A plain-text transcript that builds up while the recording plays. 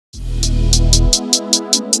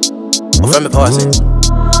From the powerson.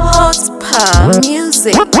 Hot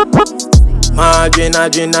music.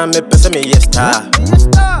 Madrina, me pesa me yesta.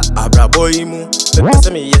 Abra boy mu, me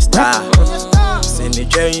pesa me yesta. Send the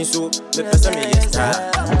train so, me pesa me yesta.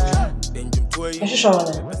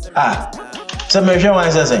 Ah, so me show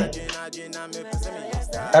one say.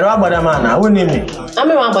 I don't want that man. Who need me?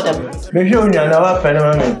 I'm a bottom. Me show you and I want friend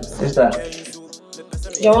me, sister.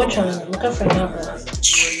 You're watching. Look at friend now.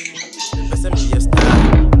 Pesa me yesta.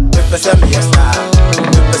 Pesa me yesta.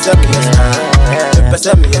 Pesa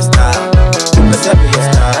me yesta. Pesa me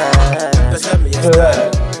yesta. Pesa me yesta.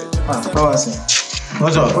 Ah, powerson.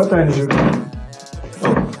 What's up? What time did you come?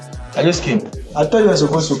 Oh, I just came. I thought you were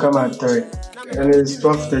supposed to come at 3. And it's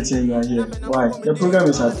 12:30 and you are here. Why? The program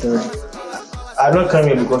is at 3. I'm not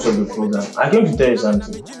coming because of the program. I came to tell you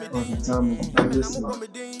something. Okay, tell me. I'm listening.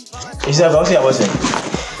 You said, I was saying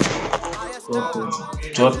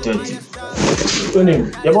 12:30. 12:30. Only,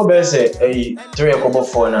 your boy said, 3 o'clock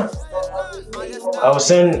 4 now. I will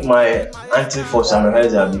send my auntie for some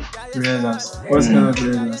rehearsal. Rehearsals. What kind of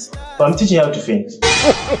rehearsals? But I'm teaching you how to faint.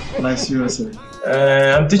 Like seriously?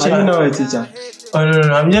 I'm teaching. Are you not a teacher? Oh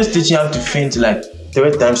no, I'm just teaching how to faint like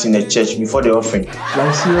 3 times in the church before the offering.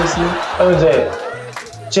 Like seriously? I was there.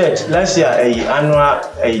 Church last year, annual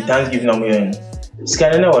Thanksgiving I'm here.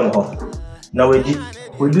 Scanning one home. Now we did.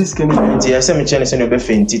 With this kind of I said, me channel send you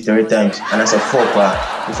faint 3 times, and I said 4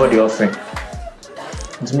 before the offering.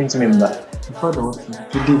 It means me back. before the offering.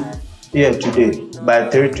 Today? Yeah, today by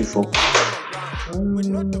 3 to 4.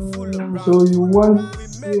 So you want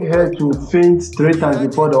her to faint 3 times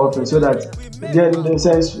before the offering so that then they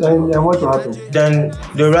says and what will happen? Then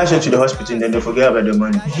they rush her to the hospital and then they forget about the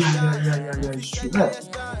money. Yeah, it's true.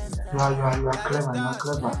 You are clever.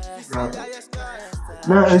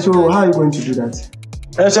 Now, and so how are you going to do that?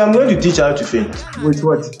 And so I'm going to teach her how to faint. With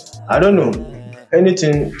what? I don't know.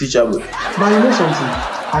 Anything teachable. But you know something?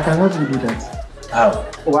 I can help you do that. How?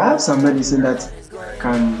 Oh, I have some medicine that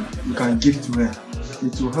you can give to her.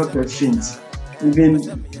 It will help her faint. Even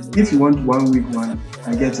if you want 1 week one,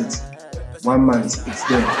 I get it. 1 month, it's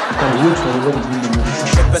there. You can wait for the Lord to give the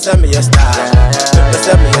medicine.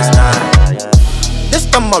 This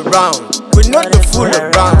time around, we not the fool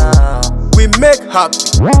around. We make happy.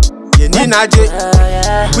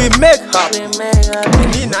 We make happy.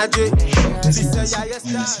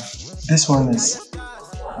 This one is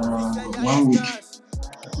 1 week.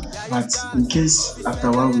 But in case after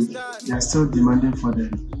 1 week, they are still demanding for the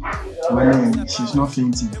money and she's not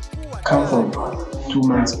fainting, come for 2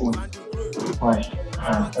 months old. Why?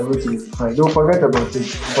 Everything is fine. Don't forget about it.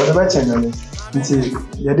 For the best change,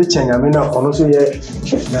 you did change. I mean, also, yeah,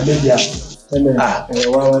 and then,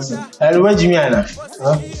 what was it? Hello, where Jimmy Anna?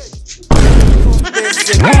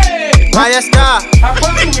 My star.